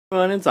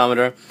Everyone, it's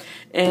Amador,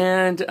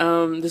 and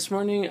this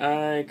morning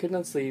I could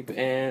not sleep,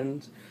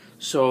 and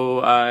so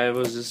I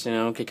was just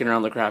kicking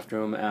around the craft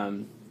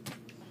room,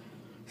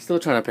 still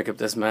trying to pick up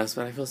this mess,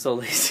 but I feel so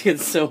lazy.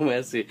 It's so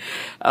messy.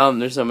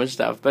 There's so much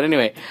stuff, but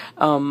anyway,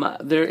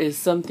 there is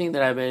something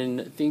that I've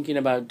been thinking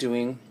about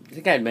doing. I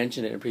think I had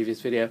mentioned it in a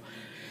previous video,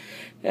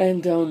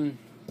 and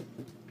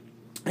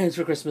it's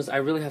for Christmas. I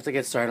really have to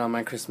get started on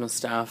my Christmas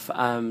stuff.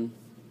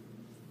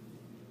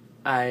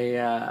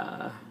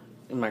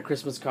 My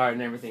Christmas card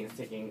and everything is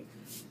taking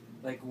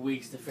like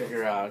weeks to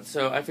figure out.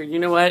 So I figured, you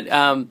know what?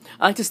 I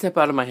like to step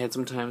out of my head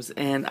sometimes,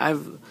 and I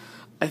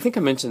think I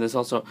mentioned this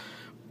also.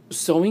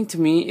 Sewing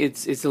to me,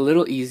 it's a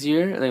little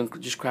easier than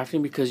just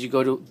crafting because you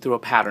go through a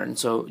pattern.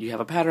 So you have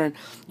a pattern,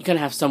 you kind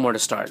of have somewhere to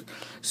start.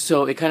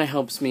 So it kind of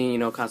helps me,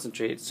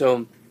 concentrate.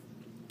 So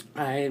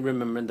I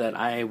remembered that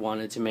I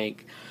wanted to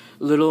make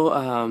little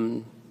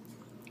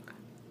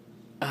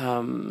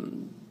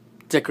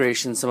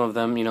decorations, some of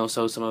them,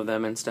 sew some of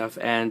them and stuff.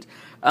 And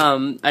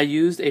I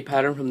used a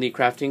pattern from the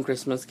Crafting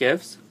Christmas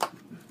Gifts.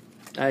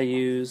 I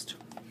used,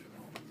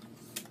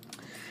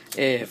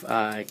 if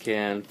I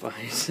can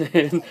find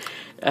it,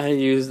 I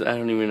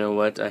don't even know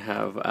what I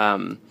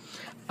have.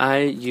 I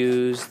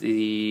used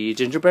the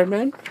Gingerbread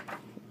Men.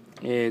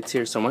 It's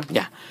here somewhere.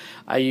 Yeah.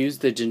 I used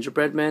the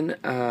Gingerbread Men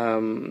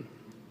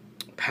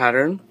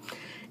pattern,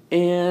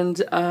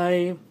 and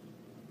I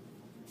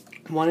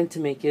wanted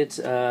to make it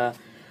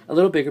a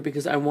little bigger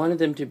because I wanted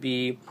them to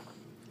be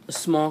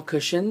small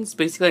cushions.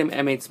 Basically,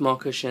 I made small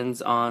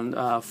cushions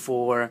on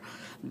for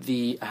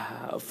the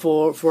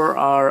for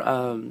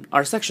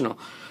our sectional.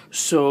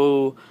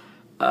 So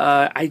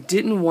I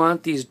didn't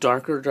want these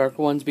darker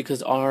ones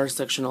because our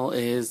sectional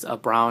is a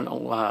brown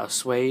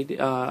suede,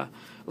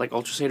 like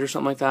ultra suede or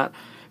something like that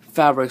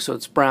fabric. So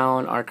it's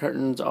brown. Our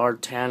curtains are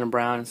tan and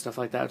brown and stuff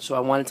like that. So I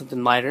wanted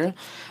something lighter,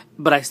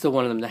 but I still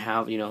wanted them to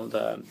have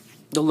the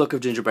look of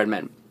Gingerbread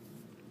Men.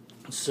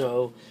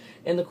 So,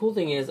 and the cool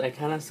thing is, I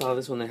kind of saw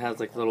this one that has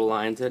like little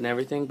lines in it and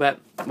everything, but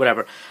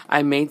whatever.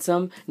 I made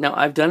some. Now,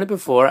 I've done it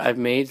before. I've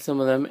made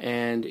some of them,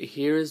 and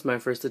here is my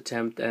first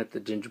attempt at the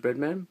Gingerbread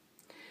Men,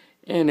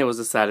 and it was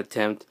a sad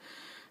attempt.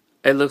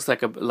 It looks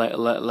like a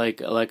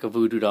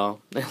voodoo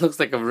doll. It looks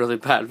like a really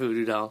bad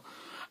voodoo doll.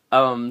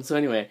 So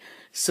anyway,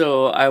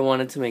 so I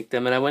wanted to make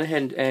them, and I went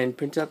ahead and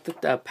printed out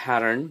the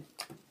pattern,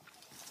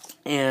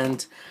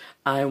 and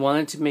I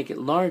wanted to make it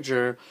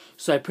larger,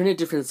 so I printed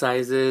different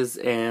sizes,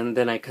 and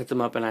then I cut them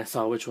up, and I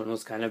saw which one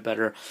was kind of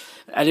better.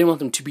 I didn't want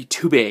them to be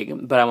too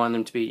big, but I wanted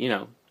them to be,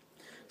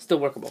 still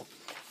workable.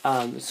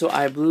 So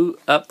I blew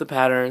up the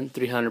pattern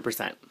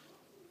 300%.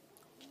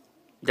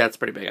 That's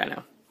pretty big, I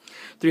know.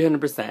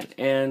 300%.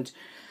 And,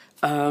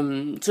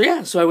 so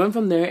yeah, so I went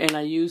from there, and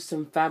I used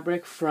some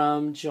fabric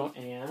from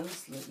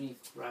Joann's. Let me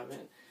grab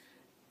it.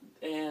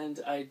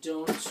 And I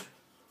don't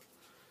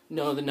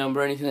know the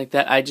number or anything like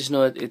that. I just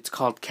know that it's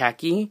called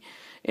khaki,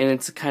 and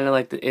it's kind of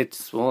like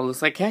it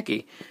looks like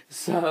khaki.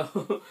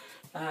 So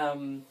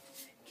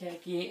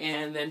khaki.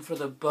 And then for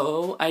the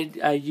bow,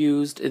 I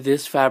used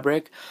this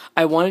fabric.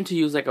 I wanted to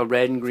use like a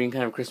red and green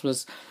kind of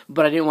Christmas,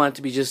 but I didn't want it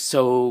to be just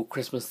so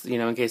Christmas,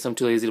 in case I'm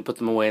too lazy to put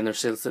them away and they're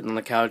still sitting on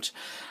the couch.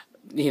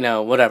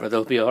 Whatever,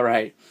 they'll be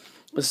alright.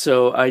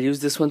 So I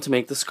used this one to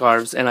make the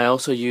scarves, and I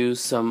also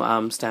used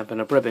some Stampin'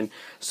 Up! Ribbon.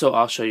 So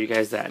I'll show you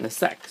guys that in a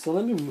sec. So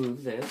let me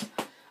move this.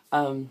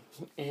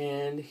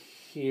 And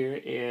here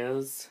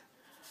is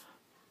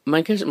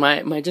my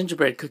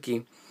gingerbread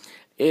cookie.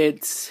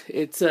 It's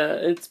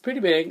pretty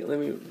big. Let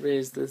me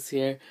raise this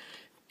here.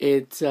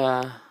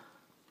 Yeah.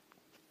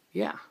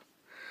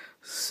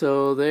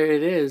 So there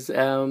it is.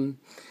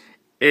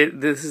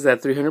 This is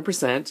at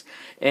 300%,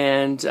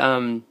 and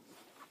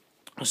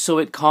so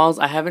it calls.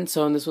 I haven't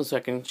sewn this one, so I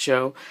can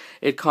show.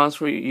 It calls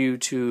for you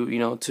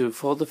to to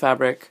fold the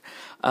fabric,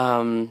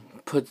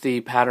 put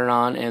the pattern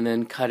on, and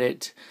then cut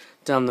it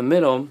down the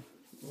middle.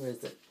 Where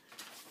is it?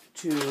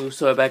 To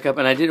sew it back up,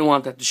 and I didn't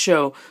want that to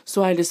show,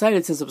 so I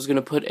decided, since I was going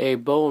to put a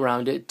bow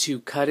around it,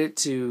 to cut it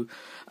to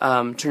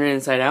turn it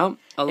inside out.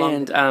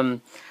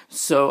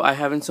 So I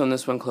haven't sewn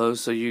this one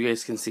closed, so you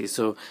guys can see.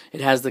 So it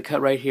has the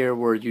cut right here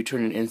where you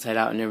turn it inside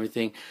out and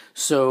everything.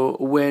 So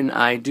when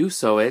I do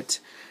sew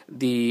it,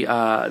 the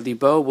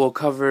bow will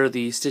cover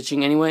the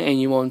stitching anyway, and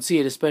you won't see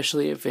it,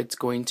 especially if it's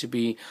going to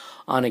be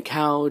on a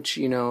couch.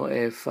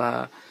 If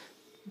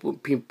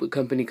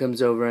company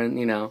comes over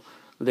and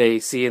they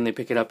see and they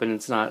pick it up, and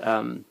it's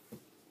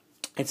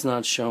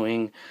not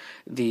showing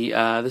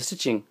the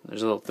stitching.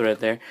 There's a little thread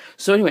there.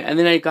 So anyway, and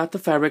then I got the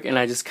fabric and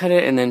I just cut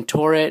it and then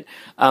tore it.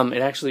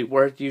 It actually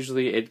worked.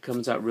 Usually it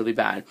comes out really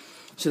bad.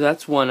 So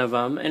that's one of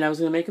them, and I was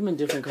going to make them in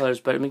different colors,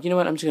 but I'm like, you know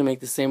what, I'm just going to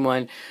make the same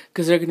one,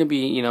 because they're going to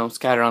be,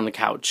 scattered on the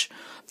couch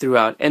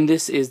throughout. And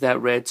this is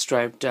that red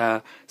striped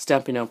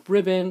Stampin' Up!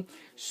 Ribbon.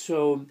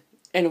 So,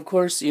 and of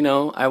course,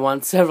 I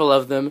want several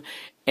of them,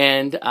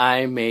 and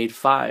I made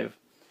 5.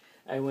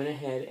 I went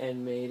ahead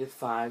and made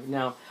 5.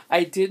 Now,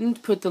 I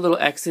didn't put the little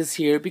X's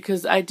here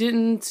because I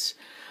didn't,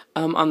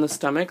 on the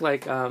stomach,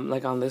 like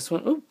on this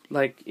one,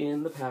 like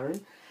in the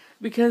pattern,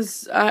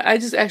 because I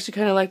just actually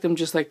kind of like them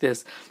just like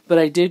this. But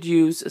I did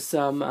use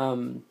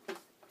some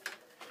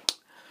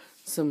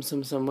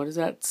what is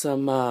that?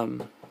 Some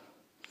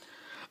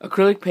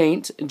acrylic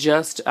paint.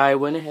 I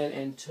went ahead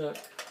and took,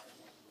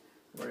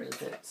 where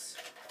is it?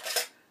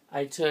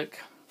 I took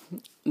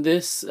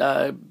this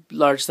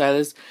large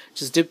stylus,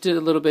 just dipped it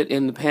a little bit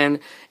in the pen,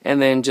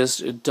 and then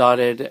just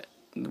dotted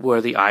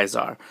where the eyes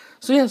are.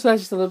 So yeah, so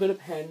that's just a little bit of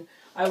pen.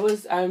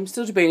 I'm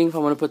still debating if I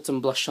want to put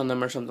some blush on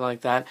them or something like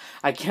that.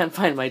 I can't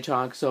find my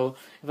chalk, so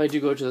if I do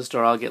go to the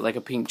store, I'll get like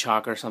a pink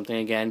chalk or something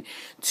again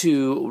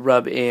to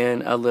rub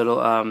in a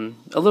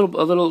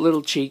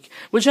little cheek,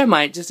 which I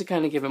might, just to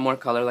kind of give it more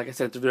color. Like I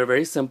said, they're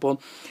very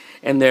simple,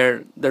 and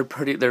they're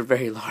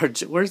very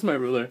large. Where's my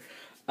ruler?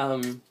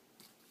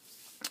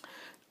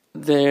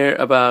 They're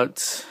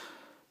about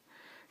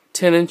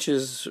 10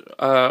 inches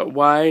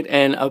wide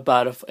and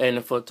about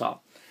a foot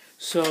tall.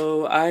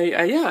 So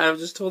I was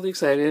just totally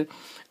excited.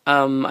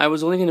 I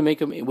was only gonna make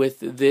them with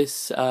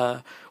this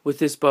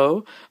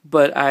bow,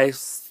 but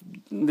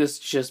this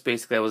just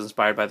basically, I was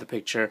inspired by the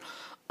picture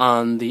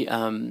on the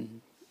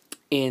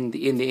in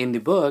the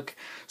book,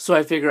 so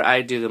I figure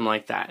I'd do them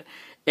like that,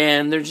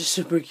 and they're just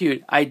super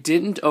cute. I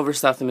didn't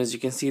overstuff them, as you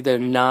can see. They're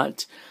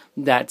not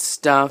that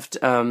stuffed.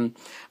 I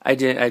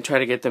try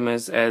to get them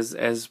as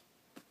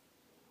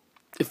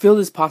filled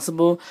as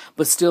possible,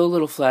 but still a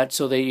little flat,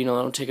 so they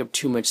don't take up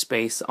too much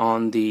space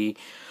on the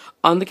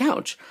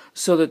couch,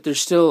 so that they're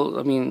still,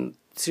 I mean,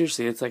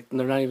 seriously, it's like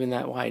they're not even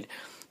that wide,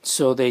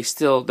 so they're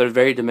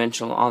very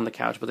dimensional on the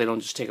couch, but they don't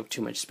just take up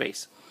too much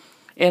space.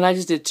 And I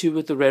just did 2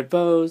 with the red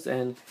bows,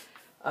 and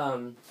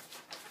 3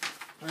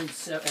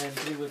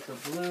 with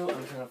the blue.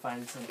 I'm trying to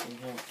find something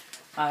here.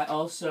 I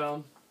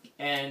also,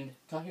 and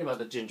talking about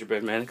the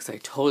gingerbread men, because I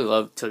totally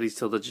love these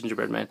Tilda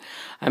Gingerbread Men,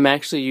 I'm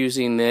actually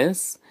using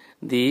this.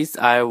 This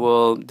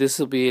will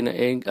be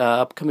an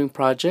upcoming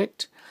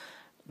project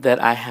that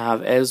I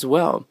have as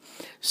well.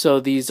 So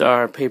these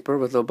are paper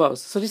with little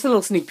bows. So just a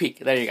little sneak peek.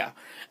 There you go.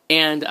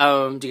 And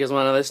do you guys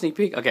want another sneak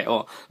peek? Okay,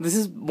 well, this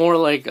is more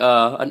like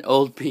an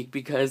old peek,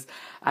 because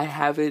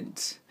I've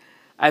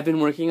been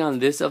working on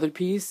this other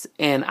piece,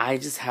 and I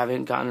just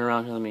haven't gotten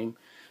around to, let me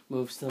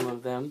move some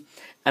of them,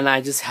 and I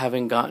just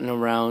haven't gotten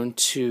around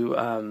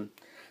to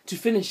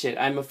finish it.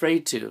 I'm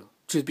afraid to.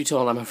 Truth be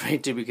told, I'm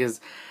afraid to, because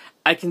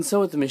I can sew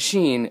with the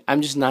machine.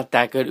 I'm just not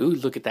that good. Ooh,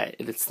 look at that.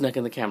 It's snuck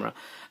in the camera.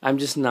 I'm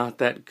just not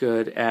that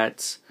good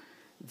at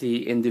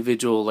the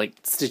individual, like,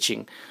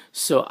 stitching.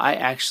 So I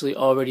actually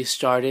already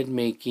started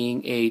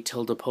making a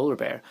Tilda polar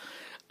bear.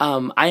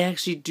 I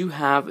actually do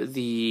have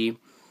the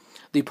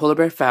polar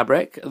bear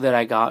fabric that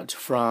I got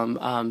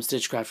from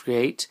Stitchcraft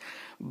Create,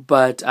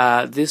 but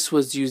I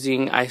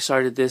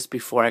started this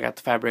before I got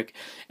the fabric,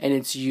 and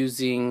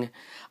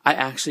I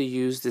actually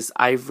used this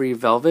ivory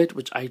velvet,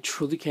 which I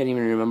truly can't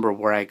even remember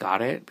where I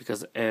got it,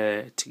 because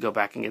to go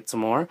back and get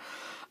some more.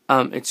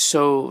 It's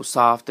so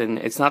soft, and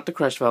it's not the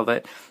crushed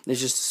velvet.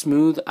 It's just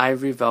smooth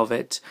ivory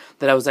velvet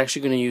that I was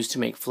actually going to use to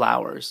make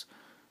flowers.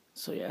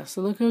 So yeah,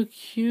 so look how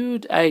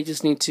cute. I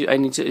need to,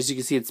 as you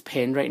can see, it's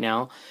pinned right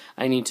now.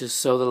 I need to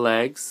sew the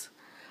legs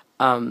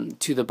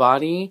to the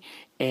body,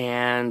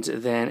 and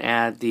then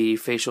add the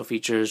facial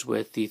features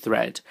with the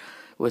thread,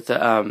 with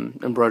the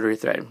embroidery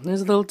thread.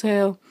 There's a little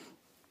tail.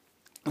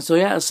 So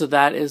yeah, so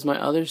that is my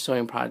other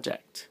sewing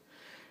project.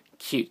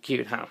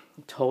 Cute, huh?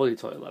 Totally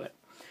love it.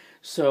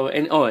 So,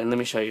 and let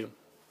me show you.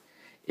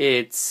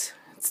 It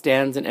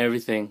stands and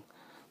everything.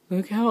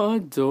 Look how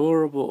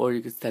adorable. Or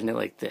you could stand it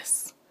like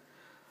this.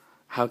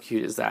 How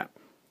cute is that?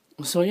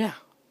 So yeah,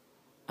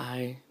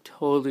 I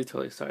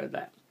totally started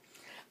that.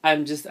 I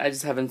just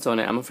haven't sewn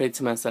it. I'm afraid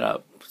to mess it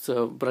up.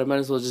 So, but I might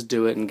as well just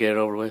do it and get it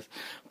over with.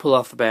 Pull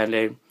off the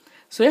Band-Aid.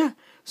 So yeah,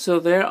 so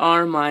there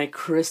are my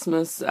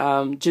Christmas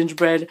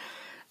gingerbread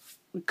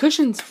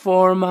cushions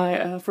for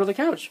the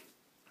couch.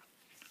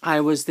 I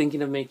was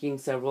thinking of making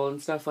several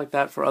and stuff like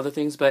that for other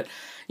things, but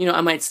I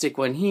might stick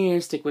one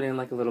here, stick one in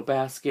like a little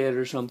basket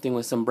or something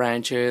with some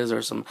branches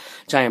or some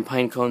giant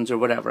pine cones or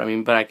whatever. I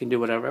mean, but I can do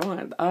whatever I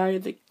want. I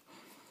think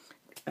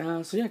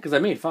so yeah, because I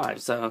made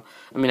 5, so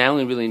I mean, I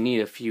only really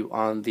need a few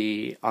on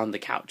the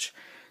couch.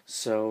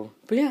 So,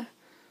 but yeah,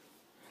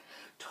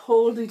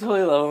 totally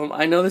love them.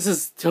 I know this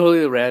is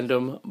totally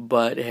random,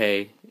 but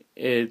hey,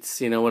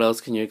 it's what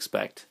else can you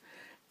expect?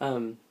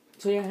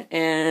 So yeah,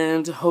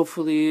 and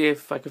hopefully,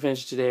 if I can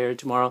finish today or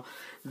tomorrow,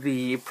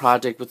 the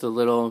project with the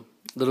little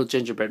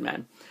gingerbread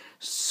man.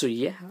 So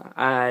yeah,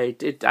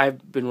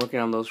 I've been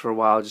working on those for a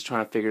while, just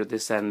trying to figure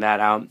this and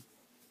that out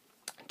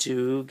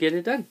to get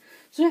it done.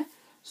 So yeah,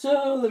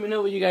 so let me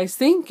know what you guys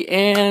think,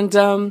 and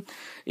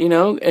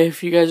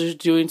if you guys are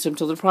doing some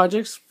Tilda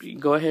projects,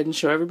 go ahead and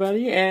show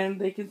everybody, and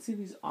they can see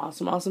these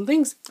awesome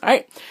things.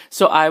 Alright,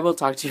 so I will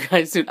talk to you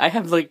guys soon. I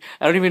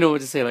don't even know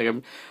what to say.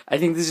 I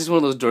think this is just one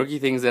of those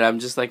dorky things that I'm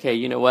just like, hey,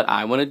 you know what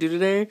I want to do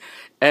today,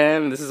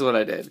 and this is what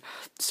I did.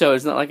 So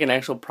it's not like an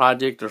actual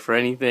project or for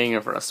anything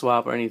or for a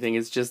swap or anything.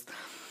 It's just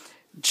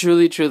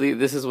Truly, truly,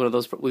 this is one of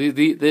those.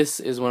 This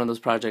is one of those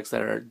projects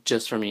that are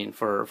just for me and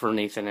for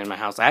Nathan in my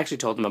house. I actually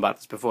told him about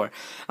this before.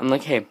 I'm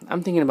like, hey,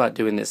 I'm thinking about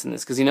doing this and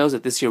this because he knows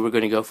that this year we're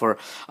going to go for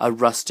a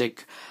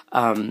rustic,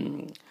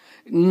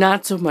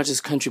 not so much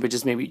as country, but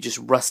just maybe just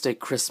rustic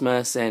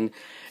Christmas and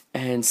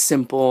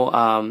simple.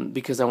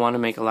 Because I want to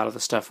make a lot of the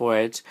stuff for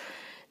it.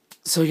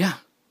 So yeah,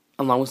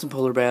 along with some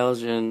polar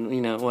bears and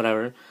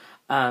whatever.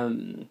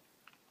 And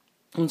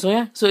so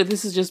yeah, so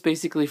this is just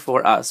basically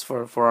for us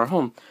for our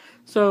home.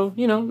 So,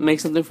 make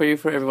something for you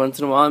for every once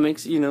in a while. It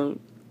makes,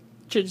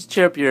 just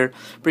cheer up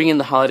bring in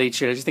the holiday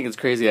cheer. I just think it's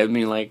crazy. I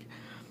mean, like,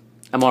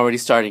 I'm already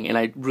starting, and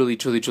I really,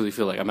 truly, truly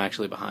feel like I'm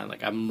actually behind.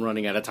 Like, I'm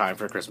running out of time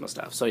for Christmas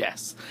stuff. So,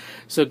 yes.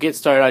 So, get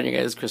started on your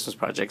guys' Christmas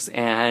projects,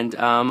 and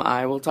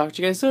I will talk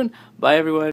to you guys soon. Bye, everyone.